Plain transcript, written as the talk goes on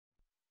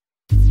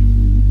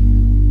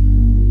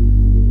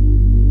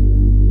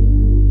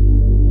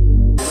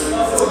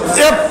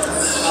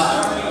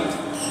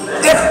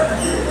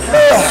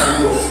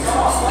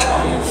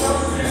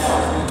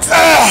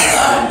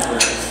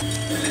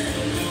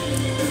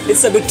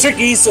It's a bit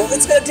tricky, so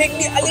it's gonna take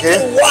me a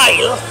little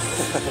while.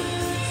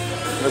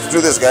 Let's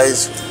do this,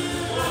 guys.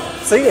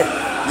 सही है?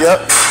 Yep.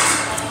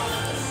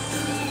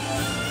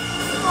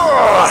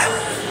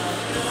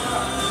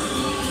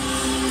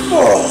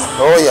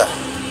 Oh yeah.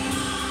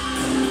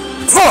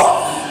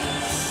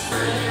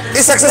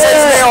 इस exercise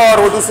में और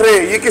वो दूसरे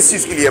ये किस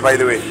चीज के लिए बाय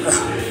द वे?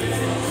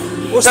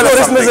 उसमें और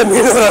इसमें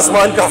जमीन और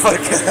आसमान का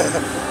फर्क है।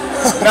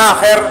 ना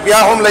खैर या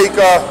हम लाइक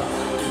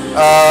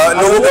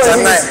लोगों को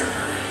जानना है।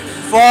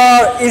 Far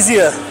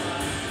easier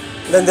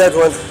than that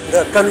one,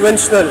 the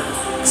conventional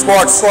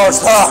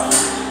squats. हाँ,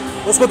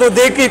 उसको तो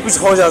देख के ही कुछ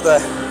हो जाता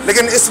है।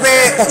 लेकिन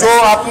इसमें जो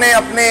आपने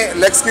अपने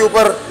लेग्स के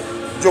ऊपर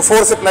जो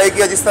फोर्स अप्लाई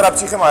किया, जिस तरह आप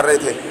चीखें मार रहे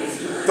थे,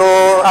 तो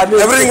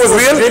everything was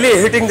real? Really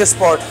hitting the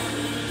spot.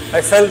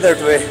 I felt that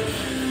way.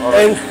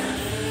 And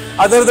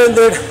other than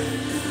that,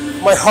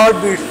 my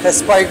heartbeat has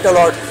spiked a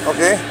lot.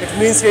 Okay. It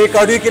means कि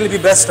cardio के लिए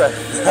भी best है.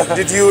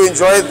 Did you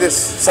enjoy this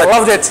set? I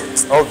loved it.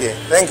 Okay,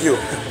 thank you.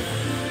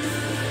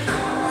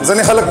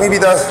 ज़ने खलक में भी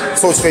दा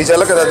सोच कही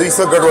चला कर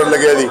दूसरा गड़बड़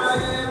लगे दी।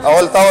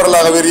 अवल टावर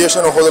लगा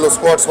वेरिएशन हो खोदलो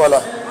स्क्वाट्स वाला,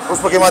 उस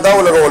पर के माता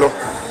वो लगा बोलो।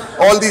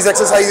 All these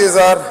exercises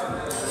are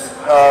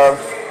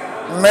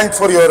meant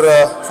for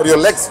your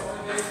legs.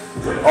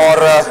 और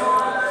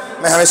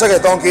मैं हमेशा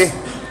कहता हूँ कि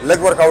लेग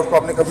वर्कआउट को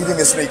आपने कभी भी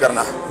मिस नहीं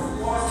करना,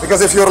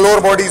 because if your lower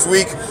body is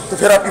weak तो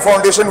फिर आपकी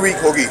फाउंडेशन वीक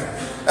होगी,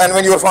 and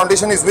when your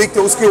foundation is weak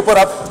तो उसके ऊपर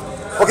आप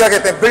वो क्या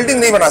कहते हैं बिल्डिंग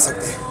नहीं बना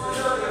सकते।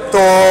 तो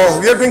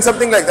we are doing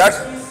something like that.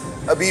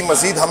 अभी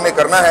मजीद हमने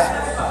करना है।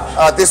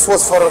 This was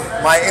for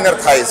my inner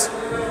thighs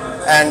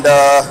and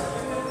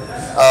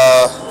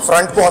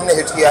front को हमने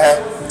हिट किया है।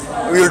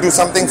 We will do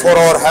something for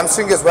our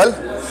hamstring as well.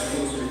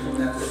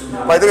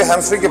 By the way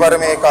hamstring के बारे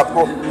में एक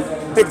आपको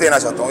टिप देना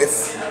चाहता हूँ। If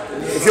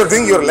you are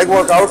doing your leg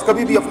workout,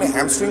 कभी भी अपने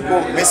हैमस्ट्रिंग को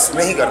मिस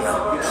नहीं करना।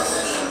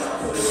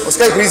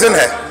 उसका एक रीज़न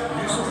है।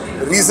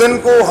 रीज़न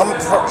को हम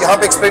यहाँ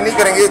पे एक्सप्लेन नहीं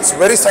करेंगे, इट्स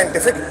वेरी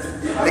साइंटिफिक।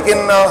 लेकिन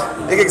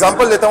एक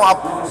एग्जांपल देता हूँ। आप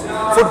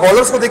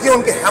फुटबॉलर्स को देखिए,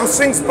 उनके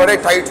हैमस्ट्रिंग्स बड़े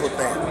टाइट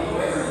होते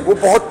हैं। वो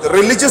बहुत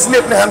रिलीजियसली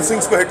अपने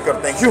हैमस्ट्रिंग्स को हिट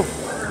करते हैं। क्यों?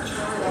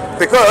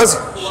 बिकॉज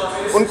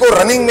उनको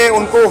रनिंग में,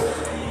 उनको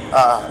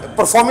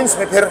परफॉर्मेंस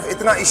में फिर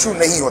इतना इशू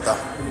नहीं होता।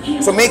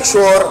 So make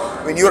sure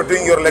when you are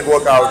doing your leg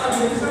workout,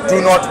 do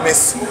not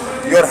miss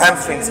your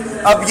hamstrings.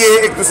 अब ये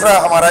एक दूसरा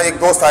हमारा एक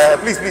दोस्त आया है।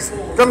 Please please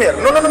come here.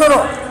 No no no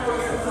no,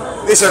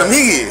 ये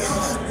शर्मीगी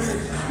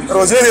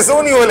रोजे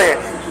जैसे नहीं बोले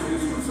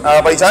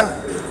भाईजान।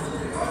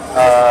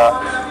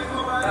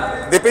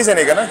 दीपेश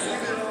है का ना?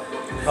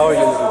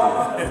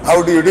 How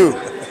do you do?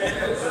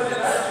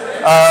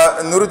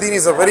 Nuruddin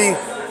is a very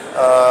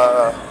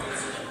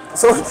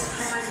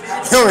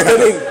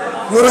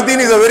Nuruddin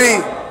is a very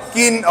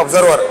keen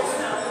observer.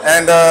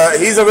 And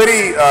he's a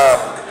very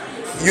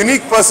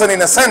unique person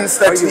in a sense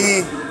that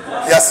he,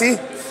 yeah, see,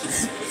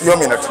 your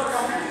minute.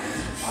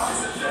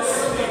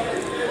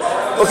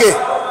 Okay,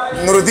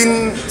 Nuruddin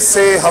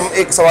से हम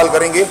एक सवाल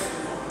करेंगे।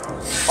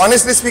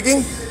 Honestly speaking,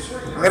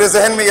 मेरे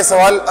जहन में ये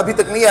सवाल अभी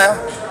तक नहीं आया,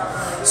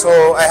 so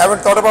I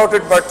haven't thought about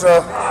it, but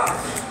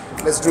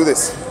let's do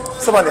this.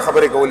 सवाल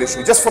खबर है गोल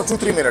issue, just for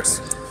 2-3 minutes,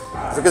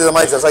 because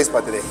हमारी एक्सरसाइज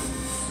पाते रहे।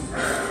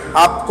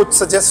 आप कुछ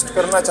सजेस्ट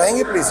करना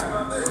चाहेंगे प्लीज?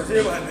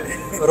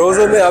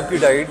 रोज़ों में आपकी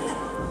डाइट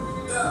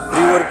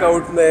प्री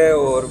वर्कआउट में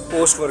और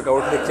पोस्ट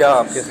वर्कआउट में क्या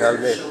आपके ख्याल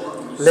में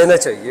लेना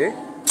चाहिए?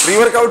 प्री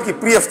वर्कआउट की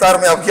प्री अफ्तार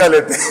में आप क्या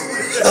लेते हैं?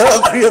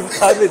 प्री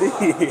अफ्तार में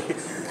नहीं,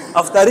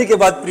 अफ्तारी के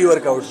बाद प्री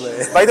वर्कआउट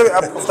में। भाई तो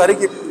आप अफ्तारी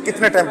के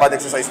कितने टाइम बाद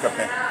एक्सरसाइज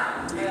करते हैं?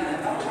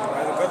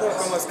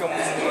 कम से कम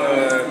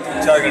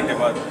 4 घंटे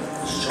बाद।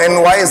 And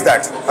why is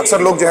that? अक्सर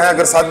लोग जो है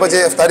अगर 7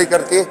 बजे अफ्तारी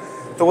करके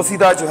तो वो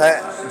सीधा जो है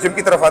जिम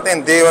की तरफ आते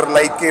हैं। दे और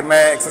लाइक के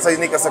मैं एक्सरसाइज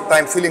नहीं कर सकता,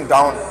 I am feeling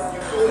down.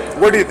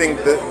 What do you think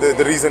the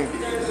reason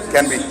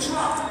can be?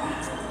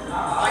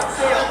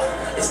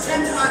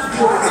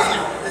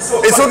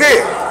 It's okay,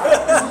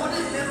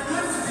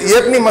 ये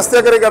अपनी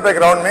मस्तियाँ करेगा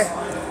बैकग्राउंड में,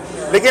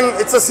 लेकिन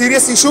इट्स अ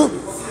सीरियस इशू।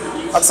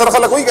 अक्सर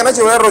खला कोई कहना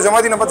चाहिए यार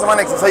रोजमा दिन नबत जमान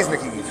एक्सरसाइज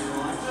नहीं की।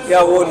 क्या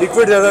वो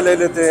लिक्विड ज़्यादा ले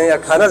लेते हैं या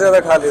खाना ज़्यादा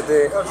खा लेते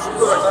हैं?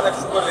 अचानक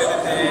शुगर ले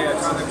लेते हैं,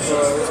 अचानक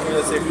उसकी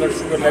वजह से ब्लड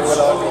शुगर लेवल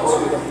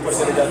ऊपर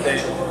चले जाते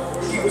हैं,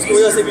 उसकी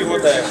वजह से भी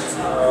होता है।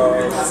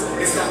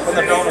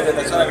 मतलब डाउन हो जाता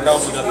है, अचानक डाउन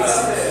हो जाता है,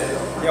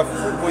 या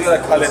फूड बहुत ज़्यादा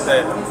खा लेता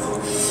है।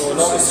 तो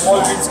लोग स्मॉल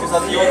मील्स के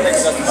साथ ये होता है कि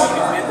स्मॉल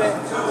मील लेते हैं,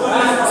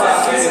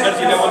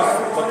 एनर्जी लेवल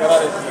बरकरार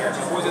रहती है।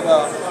 बहुत ज़्यादा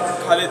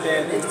खा लेते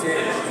हैं तो इससे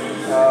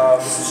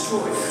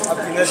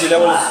आपकी एनर्जी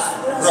लेवल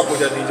ड्रॉप हो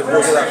जाती है जब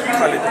बहुत ज़्यादा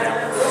खा लेते हैं।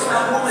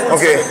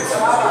 ओके,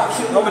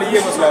 नॉर्मली ये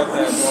मसला होता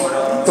है।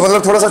 तो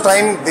मतलब थोड़ा सा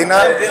टाइम देना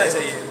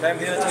चाहिए,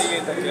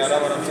 ताकि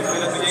आराम से।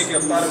 पहले तो ये कि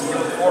अफ्तार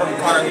फ़ौरन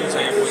खाना नहीं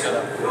चाहिए बहुत ज़्यादा।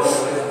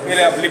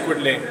 पहले आप लिक्विड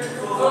लें,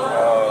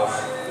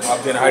 आप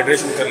जो है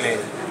हाइड्रेशन कर लें।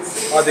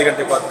 आधे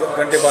घंटे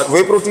बाद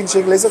वे प्रोटीन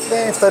शेक ले सकते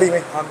हैं इफ्तारी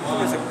में? हाँ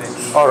ले सकते हैं।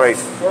 ऑलराइट,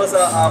 थोड़ा सा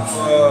आप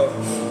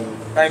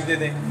टाइम दे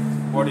दें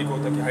बॉडी को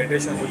ताकि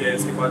हाइड्रेशन हो जाए।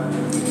 इसके बाद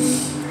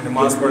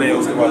नमाज पढ़ें,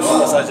 उसके बाद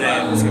वापस आ जाएँ,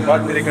 उसके बाद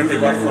फिर 1 घंटे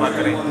बाद खाना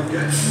करें।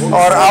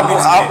 और आप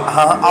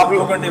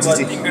 2 घंटे बाद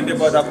 3 घंटे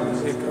बाद आप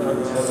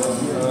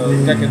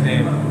क्या कहते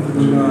हैं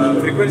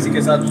फ्रीक्वेंसी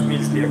के साथ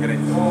मील्स लिया करें।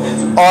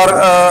 और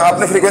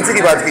आपने फ्रीक्वेंसी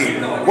की बात की,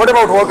 व्हाट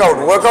अबाउट वर्कआउट?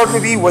 वर्कआउट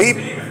में भी वही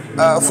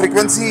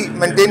फ्रीक्वेंसी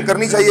मेंटेन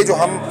करनी चाहिए जो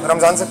हम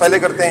रमज़ान से पहले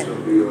करते हैं।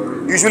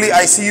 Usually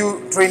I C you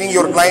training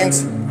your clients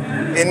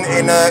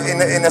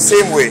in a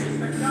same way.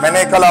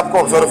 मैंने कल आपको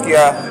ऑब्जर्व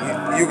किया,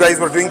 you guys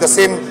were doing the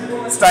same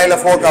style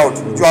of workout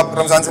जो आप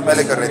रमज़ान से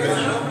पहले कर रहे थे।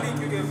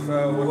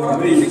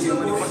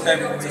 टाइम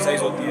एक्सरसाइज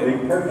होती है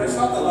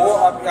वो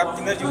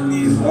आपकी एनर्जी उतनी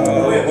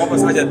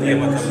वापस आ जाती है।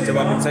 मतलब जब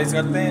आप एक्सरसाइज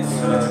करते हैं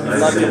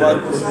रमज़ान के बाद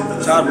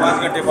 4-5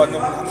 घंटे बाद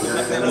हम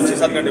करते हैं,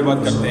 6-7 घंटे बाद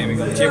करते हैं।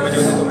 6 बजे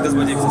होते हैं तो 10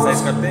 बजे एक्सरसाइज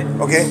करते हैं।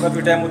 ओके,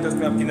 काफ़ी टाइम होता है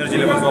उसमें आपकी एनर्जी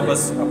लेवल वापस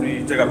अपनी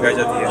जगह पे आ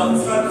जाती है।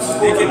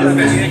 लेकिन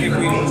अगर ये है कि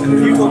कोई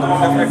हीट हो तो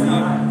डेफिनेटली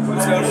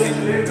उस लेवल की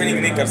ट्रेनिंग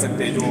नहीं कर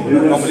सकते जो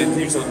नॉर्मली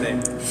हीट्स होते हैं।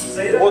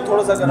 वो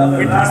थोड़ा सा अगर आप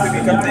मिड पे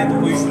भी करते हैं तो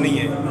कोई इशू नहीं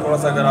है। थोड़ा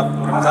सा अगर आप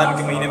रमज़ान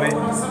के महीने में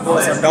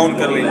थोड़ा सा डाउन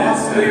कर लें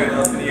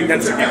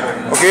इंटेंसिटी को,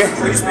 ओके,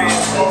 तो इसमें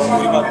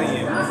कोई बात नहीं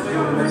है,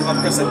 आप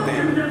कर सकते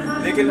हैं।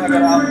 लेकिन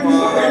अगर आप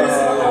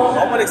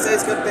नॉर्मल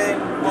एक्सरसाइज करते हैं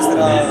जिस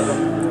तरह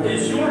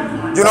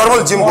जो नॉर्मल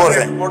जिम कोर्स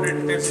है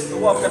तो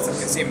वो आप कर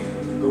सकते हैं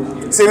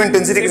सेम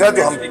इंटेंसिटी के साथ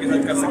जो हम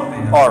कर सकते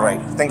हैं।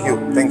 Alright, thank you,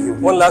 thank you.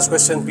 One last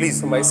question, please,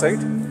 from my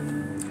side.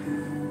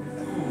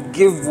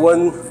 Give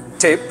one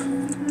tip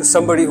to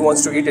somebody who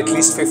wants to eat at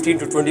least 15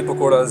 to 20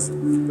 pakoras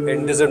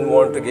and doesn't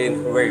want to gain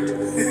weight.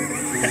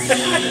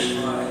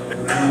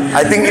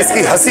 I think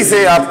इसकी हंसी से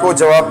आपको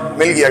जवाब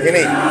मिल गया कि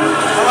नहीं?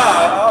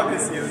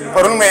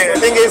 पर उनमें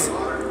थिंग इज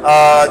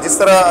जिस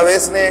तरह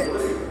अवैस ने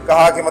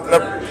कहा कि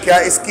मतलब क्या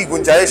इसकी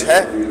गुंजाइश है,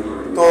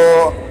 तो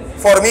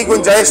फॉर मी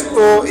गुंजाइश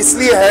तो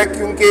इसलिए है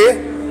क्योंकि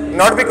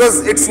not because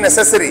it's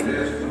necessary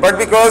but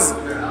because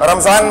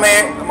Ramzan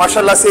में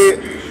माशाल्लाह से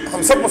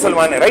हम सब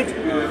मुसलमान हैं, राइट?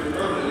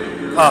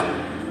 हाँ,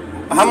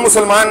 हम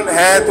मुसलमान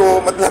हैं तो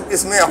मतलब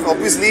इसमें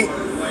ऑब्वियसली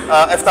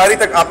इफ्तारी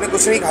तक आपने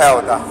कुछ नहीं खाया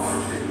होता,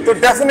 तो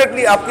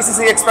डेफिनेटली आप किसी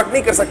से एक्सपेक्ट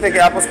नहीं कर सकते कि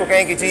आप उसको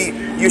कहें कि जी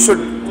you should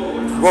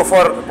go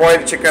for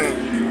boiled chicken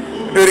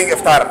during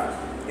Iftikhar,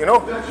 you know.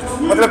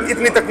 मतलब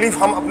इतनी तकलीफ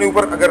हम अपने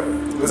ऊपर अगर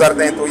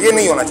गुजारते हैं तो ये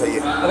नहीं होना चाहिए।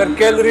 अगर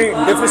कैलोरी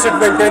डेफिसिट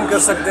मेंटेन कर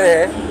सकते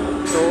हैं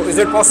तो इज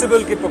इट पॉसिबल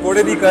कि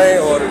पकोड़े भी खाएं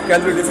और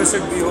कैलोरी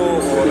डेफिसिट भी हो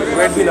और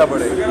वेट भी ना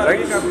बढ़े,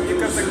 राइट? आप ये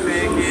कर सकते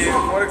हैं कि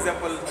फॉर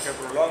एग्जांपल अगर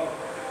प्रोलॉन्ग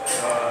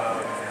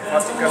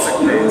फास्टिंग कर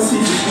सकते हैं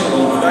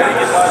इफ्तारी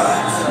के बाद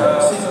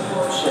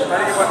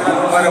रात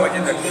 12 बजे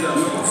तक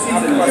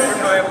आपके पास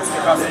विंडो है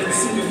उसमें खा सकते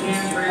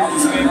हैं। आप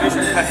उसमें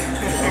बेशक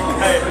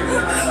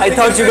खाएं। I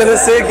thought you gonna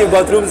say कि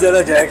बाथरूम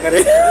ज़्यादा जाया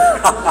करें।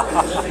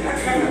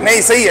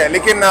 नहीं, सही है,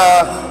 लेकिन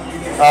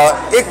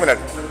एक मिनट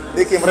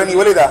देखिए मरनी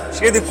वलीदा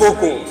शेद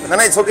कोको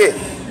ना इट्स ओके,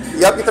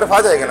 ये आपकी तरफ आ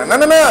जाएगा ना ना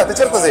ना ना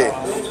तेचरता से।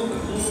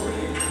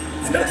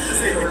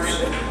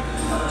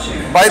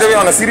 By the way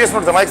on a serious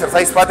note जमा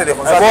एक्सरसाइज पाते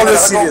देखो I'm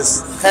always serious.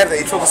 खैर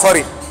it's okay,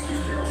 sorry,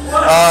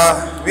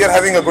 we are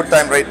having a good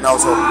time right now,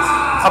 सो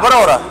खबर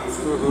हो रहा।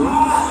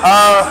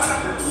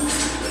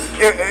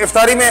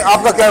 इफ्तारी में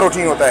आपका क्या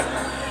रूटीन होता है?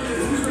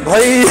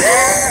 भाई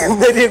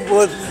मेरी एक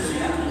बहुत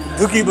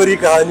दुखी भरी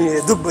कहानी है,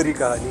 दुख भरी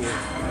कहानी है।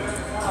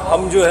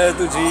 हम जो है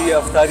तो जी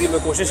इफ्तारी में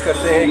कोशिश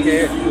करते हैं कि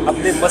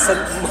अपने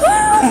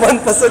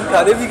मनपसंद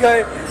खाने भी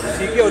खाएं,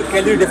 ठीक है, और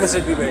कैलोरी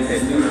डेफिसिट भी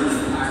मेंटेन करें।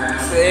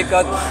 तो एक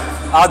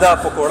आधा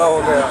पकोड़ा हो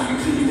गया,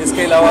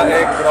 इसके अलावा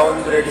एक ब्राउन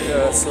ब्रेड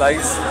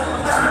स्लाइस,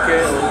 ठीक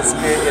है, और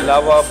उसके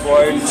अलावा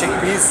बॉइल्ड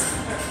चिकपीस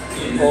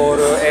और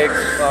एक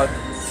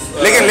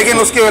लेकिन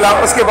उसके अलावा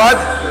उसके बाद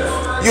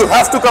you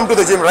have to come to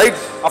the gym, right?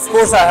 Of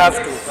course I have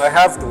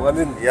to. I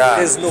mean, Yeah.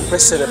 there's no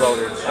question about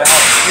it. I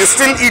have You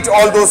still eat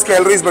all those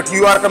calories, but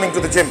you are coming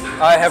to the gym.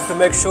 I have to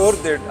make sure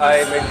that I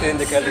maintain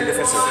the calorie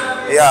deficit.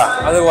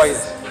 Yeah.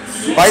 Otherwise,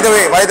 By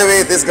the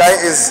way, this guy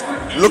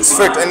looks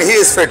fit and he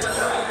is fit.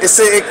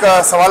 इससे एक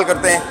सवाल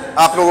करते हैं,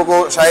 आप लोगों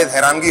को शायद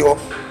हैरानगी हो,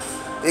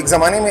 एक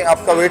ज़माने में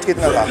आपका वेट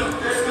कितना था?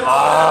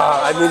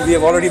 I mean, we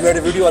have already made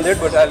a video on that,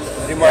 but I'll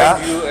remind Yeah.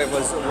 you, it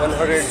was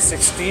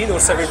 116 or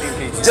 17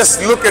 kg.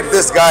 Just look at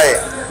this guy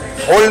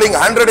holding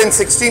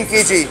 116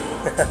 kg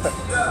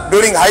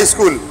during high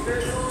school.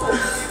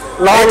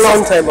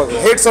 Long time ago.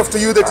 Hats off to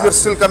you that you're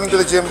still coming to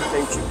the gym.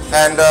 Thank you.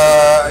 And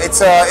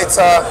it's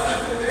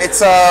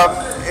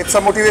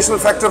a motivational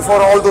factor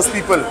for all those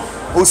people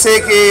who say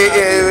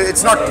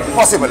it's not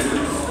possible.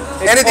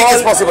 Anything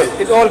is possible.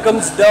 It all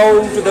comes down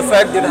to the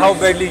fact that how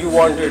badly you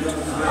want it.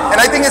 And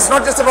I think it's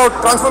not just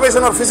about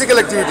transformation or physical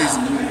activities.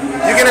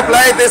 You can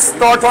apply this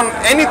thought on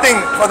anything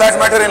for that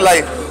matter in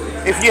life.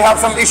 If you have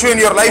some issue in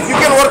your life, you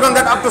can work on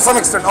that up to some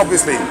extent,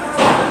 obviously.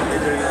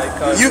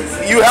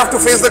 You have to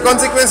face the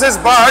consequences,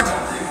 but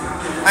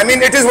I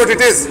mean, it is what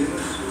it is.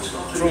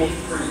 True.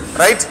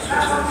 Right?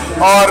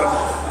 Or,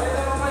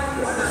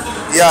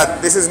 yeah,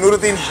 this is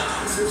Nuruddin,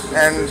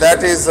 and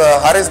that is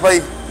Haris Bhai.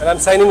 And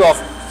I'm signing off.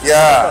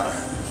 Yeah.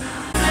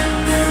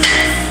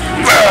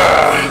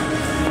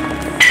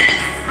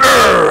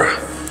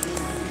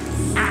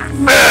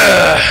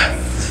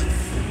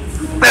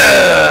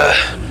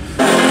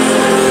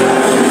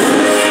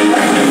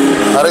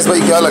 Haris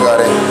भाई क्या लगा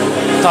रहे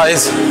हैं?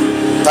 Thighs.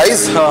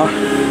 Thighs? हाँ।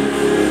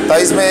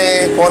 Thighs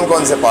में कौन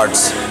कौन से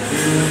पार्ट्स?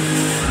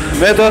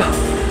 मैं तो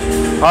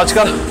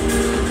आजकल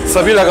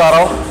सभी लगा रहा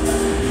हूँ,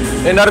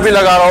 इनर भी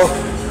लगा रहा हूँ,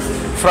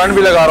 फ्रंट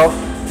भी लगा रहा हूँ।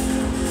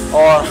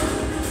 और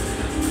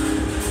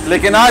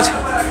लेकिन आज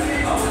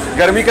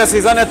गर्मी का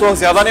सीज़न है तो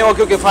ज़्यादा नहीं हो,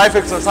 क्योंकि 5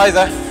 एक्सरसाइज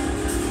है।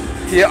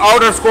 ये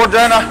आउटर स्क्वाट जो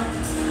है ना,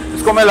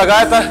 इसको मैं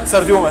लगाया था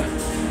सर्दियों में,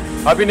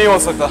 अभी नहीं हो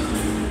सकता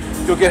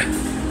क्योंकि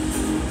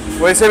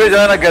वैसे भी जो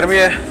है ना गर्मी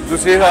है।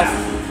 दूसरी है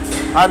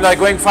I am like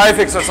going 5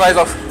 exercise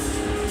of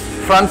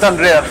front end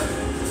rare.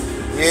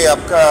 ये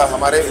आपका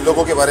हमारे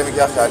लोगों के बारे में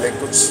क्या ख्याल है?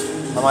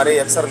 कुछ हमारे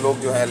अक्सर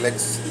लोग जो है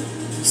लेग्स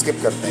स्किप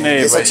करते हैं,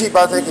 ये सच्ची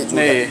बात है कि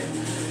नहीं?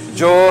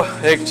 जो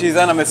एक चीज़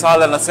है ना,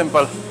 मिसाल है ना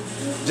सिंपल,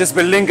 जिस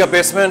बिल्डिंग का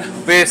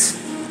बेस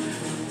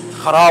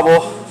ख़राब हो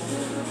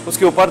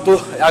उसके ऊपर तो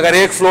अगर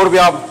एक फ्लोर भी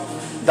आप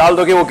डाल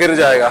दोगे वो गिर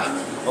जाएगा।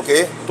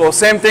 ओके, तो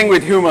same thing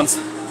with humans,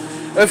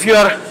 if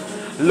your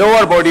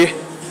lower body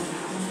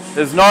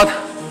is not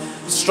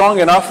strong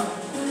enough,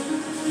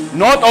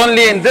 not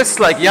only in this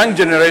like young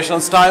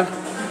generation's time,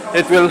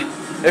 it will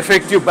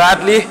affect you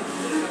badly,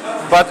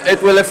 but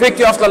it will affect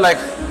you after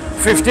like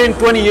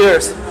 15-20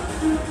 years.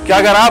 कि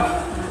अगर आप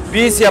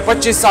 20 या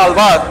 25 साल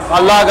बाद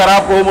अल्लाह अगर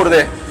आपको उम्र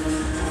दे,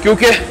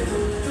 क्योंकि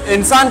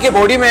इंसान के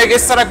बॉडी में एक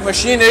इस तरह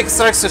मशीन, एक इस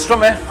तरह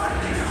सिस्टम है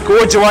कि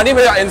वो जवानी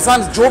में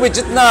इंसान जो भी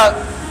जितना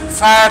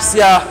फैट्स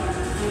या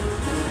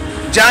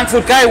जंक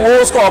फूड का है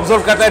वो उसको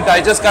ऑब्जर्व करता है,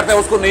 डाइजेस्ट करता है,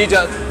 उसको नहीं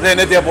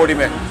रहने दिया बॉडी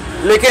में।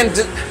 लेकिन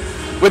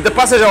with the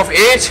passage of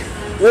as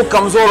वो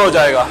कमज़ोर हो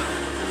जाएगा।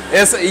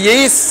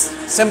 यही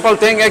सिंपल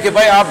थिंग है कि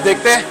भाई आप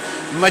देखते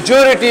हैं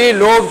मेजॉरिटी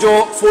लोग जो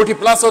 40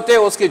 प्लस होते हैं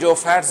उसके जो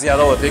फैट्स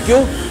ज़्यादा होते हैं।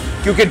 क्यों?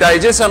 क्योंकि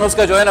डाइजेशन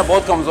उसका जो है ना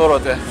बहुत कमज़ोर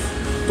होता है।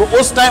 तो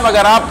उस टाइम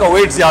अगर आपका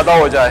वेट ज़्यादा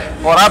हो जाए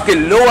और आपकी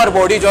लोअर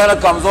बॉडी जो है ना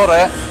कमज़ोर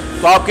है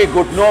तो आपके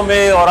घुटनों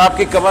में और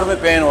आपकी कमर में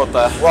पेन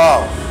होता है। वाह,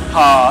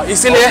 हाँ,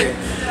 इसीलिए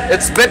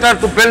it's better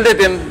to build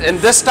it in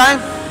this time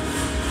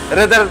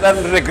rather than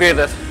regret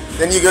it.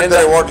 Then you get the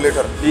reward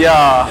later.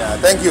 Yeah.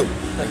 Thank you.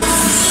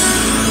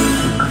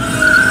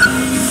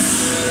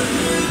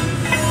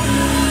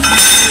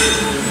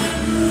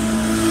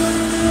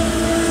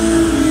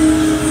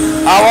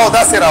 Wow,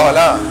 that's it,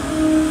 wala.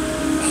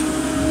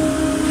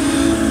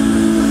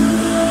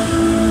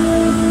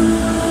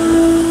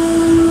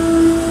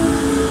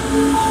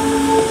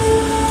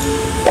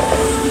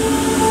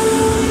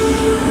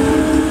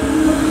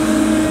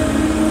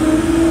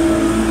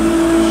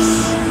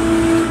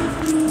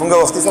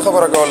 وختي څه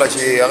خبره کوله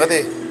چې هغه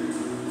دی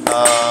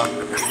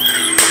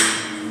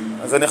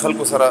ځینې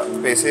خلکو سره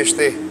پیسې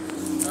شته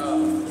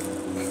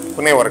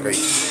خو نه ورکوي.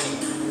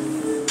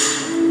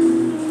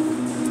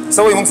 څه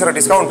وایي موږ سره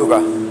ډسکاونټ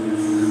وکړه؟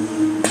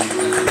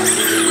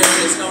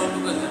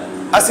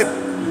 هسې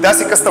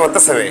داسې کس ته ورته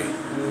څه وایي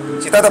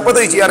چې تا ته پته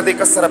وي چې یار دې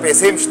کس سره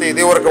پیسې هم شته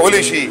دی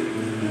ورکولی شي،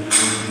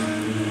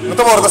 نو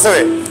ته به ورته څه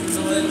وایې؟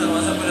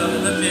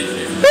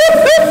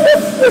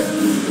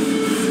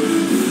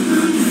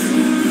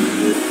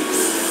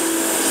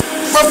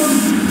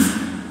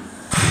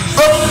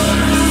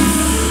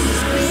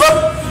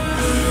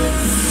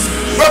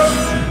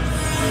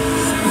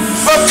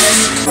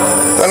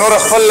 نور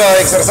خپل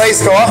exercise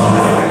کوه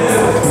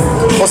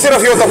خو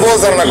صرف یو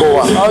تپوس درنه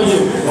کوه.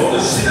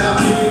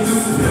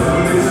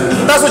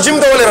 تاسو جیم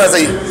ته ولې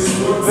راځئ؟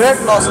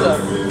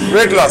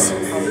 ویټ لاس.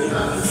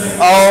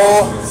 او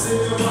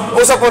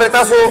اوسه پورې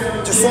تاسو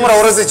چې څومره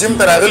ورځې جیم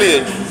ته راغلي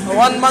یې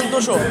 1 month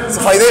شو، څه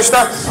فایدې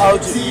شته؟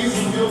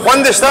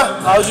 خوند یې شته؟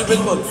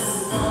 بالکل.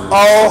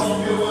 او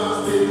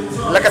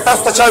لکه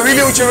تاسو ته چا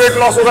ویلي وو چې ویټ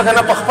لاس وکړه که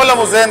نه په خپله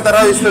مو ذهن ته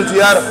راویستل چې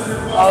یار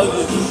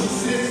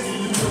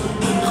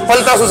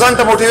خپل تاسو ځان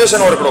ته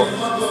موټیویشن ورکړو؟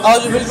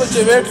 بالکل چې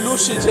ویټ لوز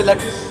شي چې لږ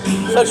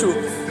ښه شو.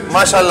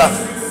 ماشاءالله.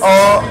 او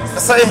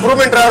څه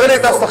امپروومنټ راغلی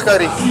تاسو ته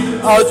ښکاري؟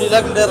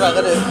 لږ ډېر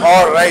راغلی.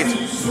 alright.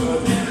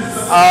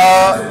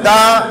 دا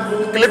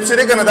کلیپ چې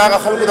دی که نه د هغه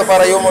خلکو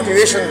دپاره یو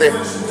موټیویشن دی.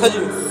 ښه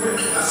جي.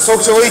 څوک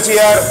چې وایي چې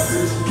یار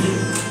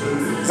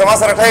زما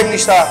سره ټایم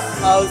نشته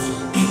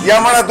یا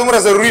ماړه دومره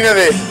ضروري نه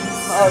دی،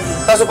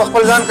 تاسو په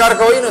خپل ځان کار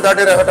کوئ نو دا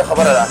ډېره غټه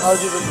خبره ده.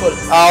 بالکل.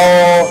 او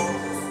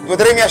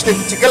 2-3 میاشتې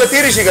چې کله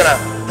تېرې شي که نه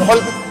نو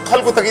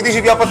خلکو ته کیدای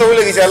شي بیا پته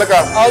ولګي چې هلکه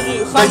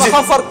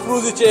خامخا فرق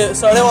پروزي چې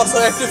سړی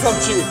ورسره اکټیف هم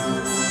شي.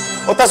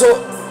 او تاسو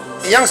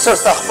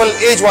ینګسټرز ته خپل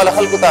ایج والا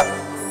خلکو ته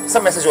څه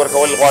میسج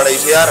ورکول غواړئ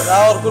چې یار دا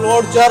ورکول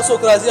غواړو چې هر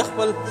څوک راځي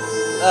خپل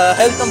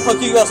هیلث هم ښه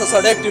کېږي، ورسره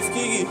سړی اکټیف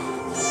کېږي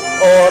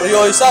او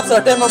یو حساب سره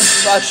ټایم هم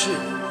پاس شي.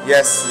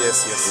 یس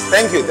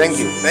تھینک یو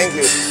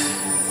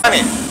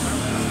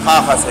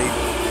हाँ सही.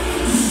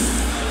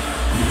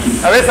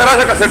 अबे जरा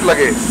सा कसेट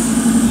लगे.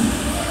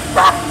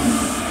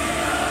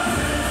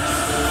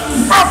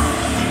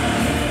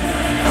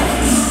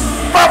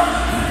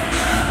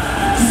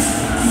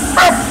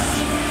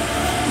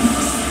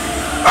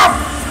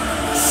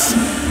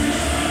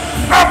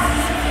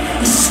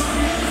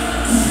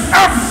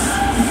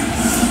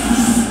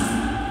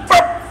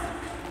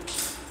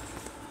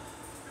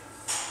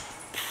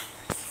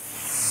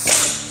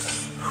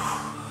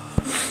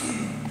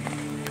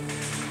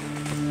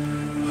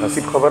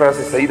 نصيب خبرها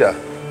سيدة.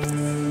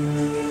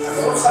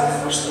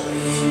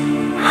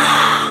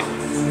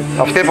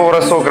 هفته په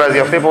ورځ څوک راځي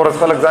هفته په ورځ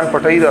خلک ځان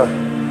پټوي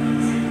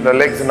د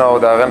لیګز نه او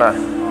د هغه نه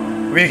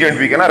ویکینډ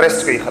نه ریسټ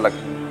کوي خلک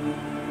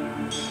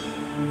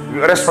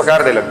ریسټ پکار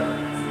دی لږ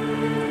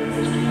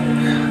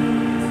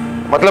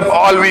مطلب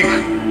آل ویک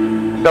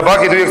دبا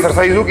کې دوی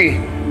ایکسرسایز وکړي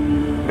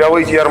بیا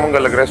وایي چې یار مونږ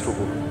لږ ریسټ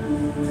وکړو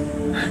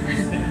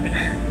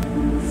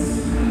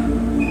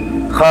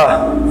ښه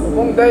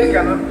مونږ دا یې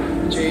که نه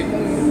چې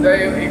مونږ دا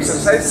یو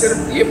ایکسرسایز صرف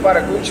دې لپاره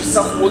کوو چې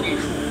سخت وږي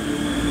شو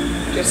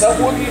چې سخت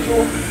وږي شو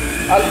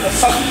هلته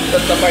سخت د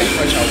تباهي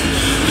مچاو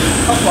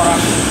ښه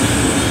خوراک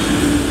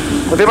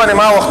په دې باندې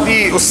ما وختي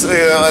اوس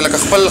لکه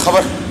خپل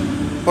خبر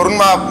پرون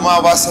ما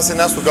بس هسې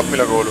ناستو ګپ مې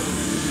لګولو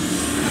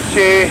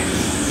چې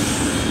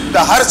د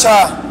هر چا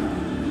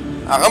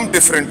هغه هم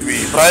ډفرنټ وي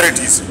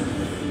پرایورټیز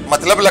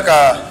مطلب لکه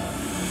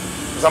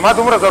زما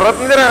دومره ضرورت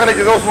نه دی راغلی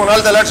چې زه اوس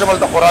مونال ته لاړ شم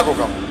هلته خوراک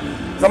وکړم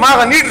زما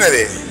هغه نیډ نه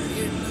دی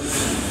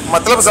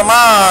مطلب زما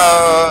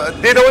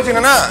دې ډول چې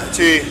نه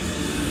چې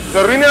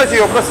ضروري نه ده چې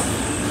یو کس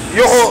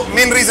یو خو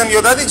مین ریزن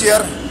یو دا دی چې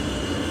یار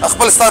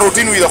خپل ستا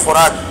روټین وي د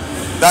خوراک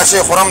دا شی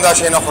خورم دا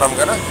شی نه خورم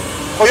که نه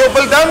خو یو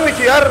بل دا هم وي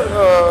چې یار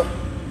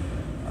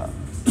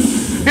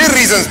ډېر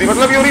ریزنز دي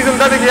مطلب یو ریزن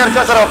دا دی چې یار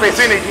چا سره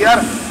پیسې نه چې یار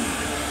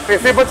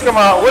پیسې بچ کړم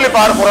ولې په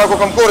هر خوراک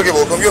وکړم کور کې به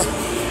وکړم یو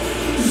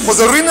خو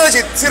ضروري نه ده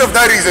چې صرف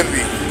دا ریزن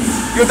وي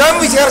یو دا هم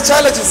وي چې یار چا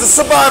له چې زه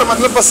څه بهر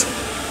مطلب بس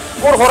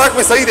کور خوراک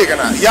مې صحیح دی که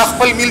نه یا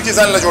خپل میل چې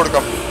ځان له جوړ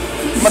کړم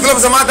مطلب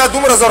زما دا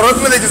دومره ضرورت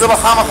نه دی چې زه به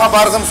خامخا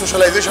بهر ځم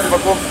سوشلایزیشن به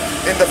کوم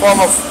ان د فارم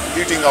اف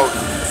ایټینګ آوټ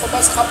خو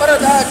بس خبره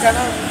دا که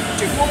نه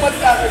چې کوم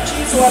هلته هغه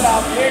چیز والا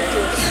آملیټ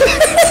جوړ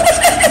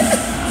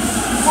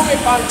کومې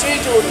پانچې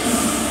جوړي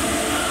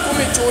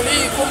کومې چولې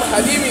کوم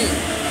حلیمي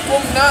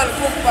کوم نان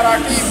کوم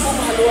پراټې کوم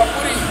حلوا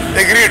پوري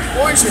اګریډ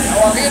پوه شوې او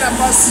هغې نه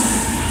پس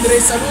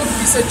 3-4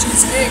 پیسه چیز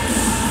کیک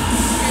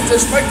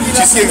 5-6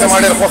 چیز کیک زما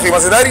ډېر خوښ وي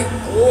مزېداري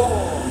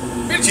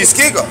چیز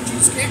کیک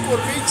چیز کیک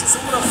ورکوي چې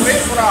څومره خورې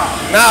خوره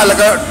نه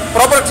لکه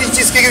پراپر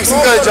چیز کیک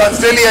څنګه جانس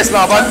ډیلی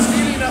اسلام آباد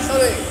ډیلي نه ښه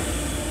دی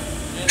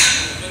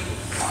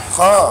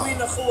ها دوی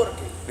نه ښه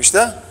ورکوي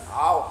رښتا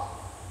او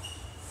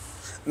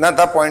نه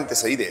دا پوینټ ته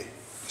صحیح دی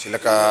چې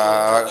لکه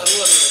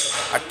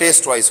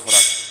ټیسټ وایز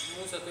خوراک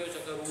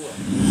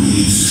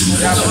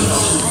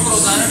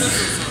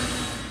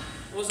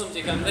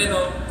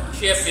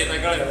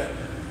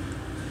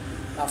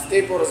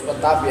هفتې په ورځ به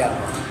تا بیا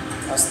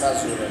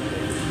ستاسو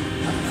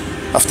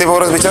هفته په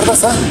ورځ به چېرته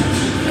سته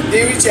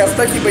دې وي چې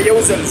هفته کې به یو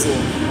ځل ځو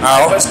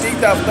او بس ټیک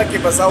ده هفته کې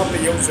به ځو ته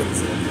یو ځل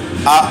ځو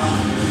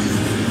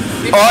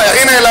او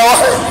هغې نه علاوه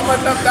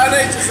مطلب دا نه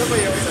چې زه به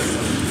یو ځل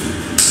ځم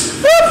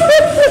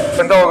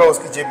بندہ ہوگا اس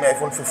کی جیب میں آئی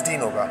فون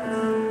 15 ہوگا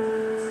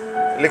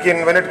لیکن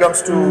when it comes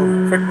to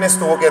fitness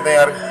تو وہ کہتے ہیں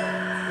یار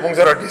مونږ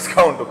ذرا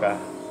ډسکاؤنټ وکړه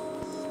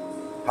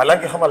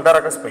حالانکه هم مالدار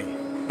کس پي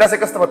داسې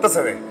کس ته به ته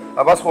څه دی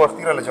اباس خو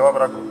وختي راله جواب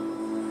راکړو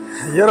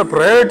یاره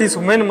پرایورټیز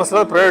مین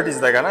مسله پرایورټیز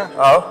ده که نه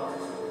او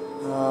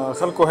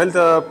خلکو هیلث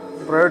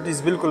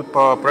پرایورټیز بالکل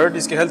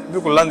پرایورټیز کې هیلث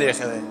بالکل لاندې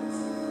ایښی دی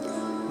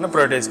نه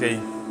پرایورټیز کوي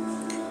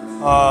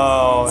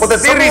خو د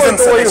دې ریزن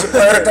څه دی چې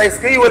پرایورټایز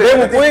کوي خدای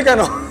مو پوهې که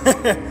نو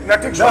نه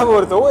ټیک دا شو به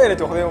ورته وویل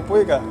چې خدای مو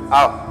پوهې که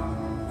او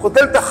خو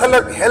دلته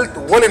خلک هیلث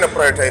ولې نه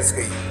پرایورټایز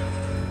کوي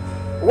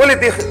ولې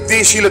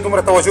دې شي له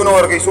دومره توجه نه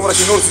ورکوي څومره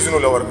چې نور څیزونو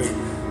له ورکوي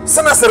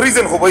څه نه څه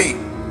ریزن خو به وي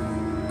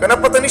که نه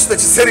پته نشته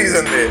چې څه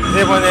ریزن دی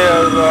دې باندې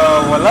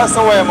والله څه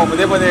وایم په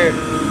دې باندې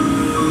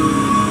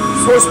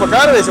سوچ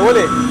پکار دی چې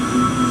ولې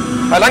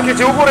حالانکه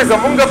چې وګورئ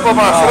زمونږ په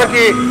معاشره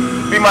کې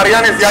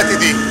بیماریانې زیاتې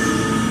دي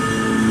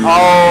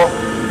او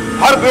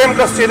هر دویم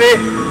کس چې دی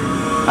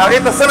هغې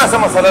ته څه نه څه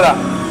مسله ده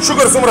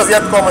شوګر څومره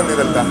زیات کامن دی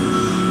دلته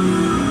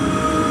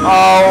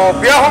او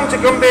بیا هم چې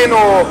کوم دی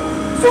نو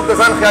څوک د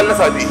ځان خیال نه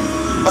ساتي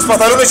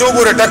هسپتالونه چې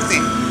وګورئ ډک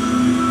دي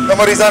د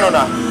مریضانو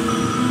نه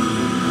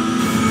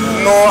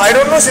نو آی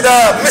ډونټ نو چې دا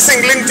مسنګ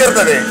لینک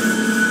چېرته دی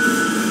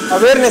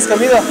اویرنس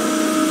کمی ده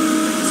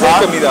صحیح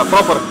کمی ده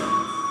پراپر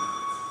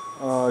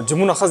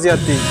جمونه ښه زیات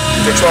دي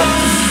ټیک شو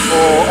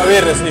او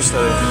اویرنس نشته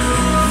دی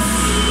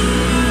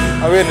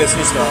اویرنس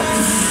نشته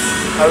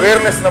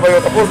اویرنس نه به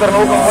یو تپوس درنه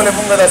وکړم ولې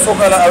مونږ دا څو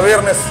کاله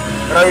اویرنس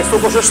راویستو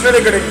کوشش نه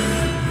دی کړی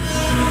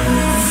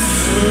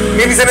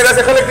مینې ځینې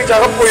داسې خلک دي چې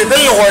هغه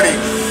پوهېدل نه غواړي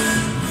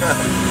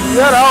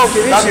یار او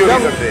کېدای شي دا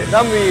reason دی.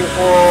 دا وي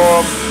خو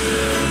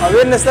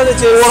اویرنس دا دی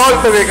چې اورال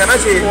ته وایي که نه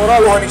چې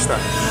پوهه نشته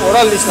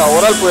اورال نشته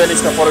اورال پوهه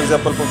نشته فار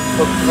ایگزامپل په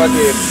هغه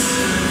کې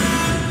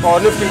پاور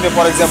لفټینګ دی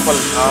فار ایگزامپل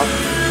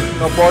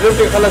نو پاور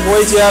لفټینګ خلک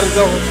وایي چې یار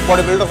زه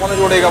باډي بلډر خو نه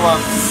جوړېږم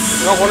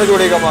نو خو نه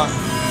جوړېږم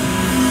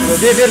نو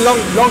دې ډېر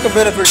لانګ ټرم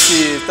بینیفټس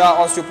دي ستا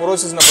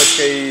اوسټیوپوروسس نه بچ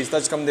کوي ستا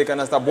چې کوم دی که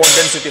نه ستا بون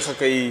ډینسټي ښه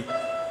کوي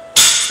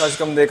ستا چې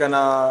کوم دی که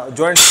نه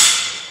جوینټس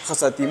ښه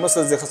ساتي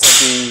مسلز دې ښه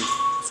ساتي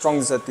سټرونګ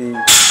دې ساتي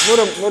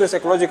نورې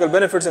سایکولوجیکل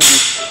بینیفټس هم دي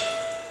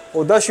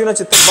او دا شیونه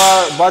چې ته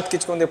بعد کې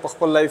چې کوم دی په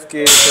خپل لایف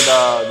کې چې د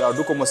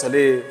هډوکو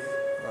مسلې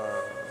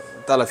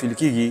تاله فیل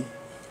کېږي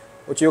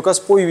او چې یو کس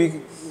پوه وي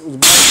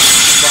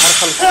بهر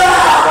خلک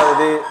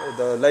دا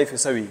د لایف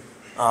حصه وي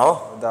او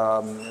د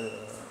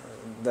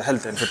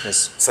هیلث اینڈ فټنس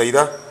صحیح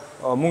ده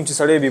مونږ چې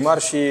سړی بیمار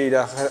شي د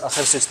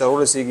اخر سټیج ته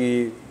ورسېږي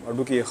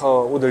هډوکي ښه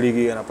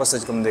ودړېږي نه پس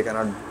چې کوم دی که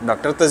نه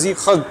ډاکټر ته ځي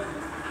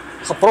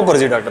ښه پروپر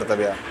ځي ډاکټر ته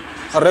بیا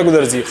ښه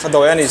ریګولر ځي ښه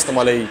دوایانې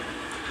استعمالوي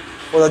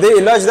خو د دې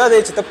علاج دا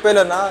دی چې ته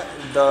پهله نه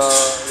د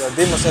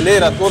دې مسلې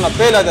راتلو نه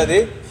پهله د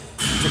دې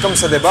چې کوم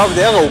څه د باب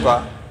دی هغه وکړه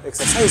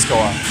ایکسرسایز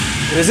کوه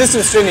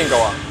ریزسټنس ټرینینګ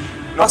کوه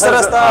هغه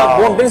سره ستا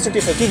بون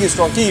ډنسټي ښه کېږي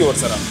سټرونګ کېږي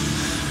ورسره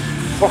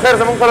خو خیر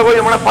زمونږ خلک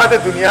وایي مړه پاتې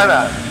دنیا ده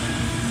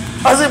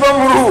هسې به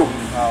مرو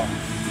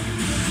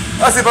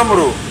هسې به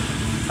مرو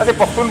هسې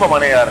پښتون به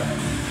منې یار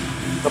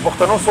د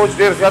پښتنو سوچ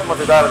ډېر زیات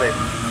مزېدار دی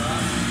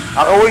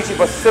هغه وایي چې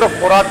بس صرف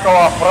خوراک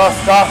کوه خراس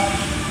کا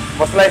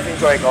بس لایف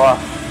انجوای کوه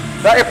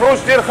دا اپروچ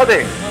ډېر ښه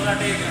دی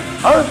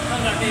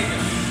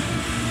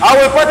او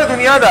وایي پاتې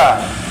دنیا ده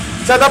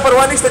چا دا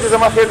پروا نشته چې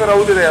زما خیر ته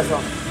راودې دی یاسه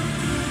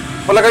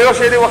خو لکه یو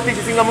شی دی وختي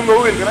چې څنګه مونږ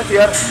وویل که نه چې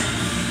یار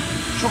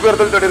شوګر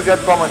دلته ډېر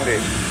زیات کامن دی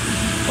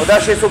او دا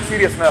شی څوک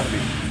سیریس نه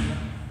اخلي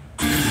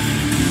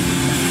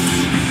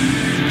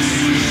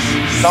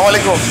السلام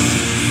علیکم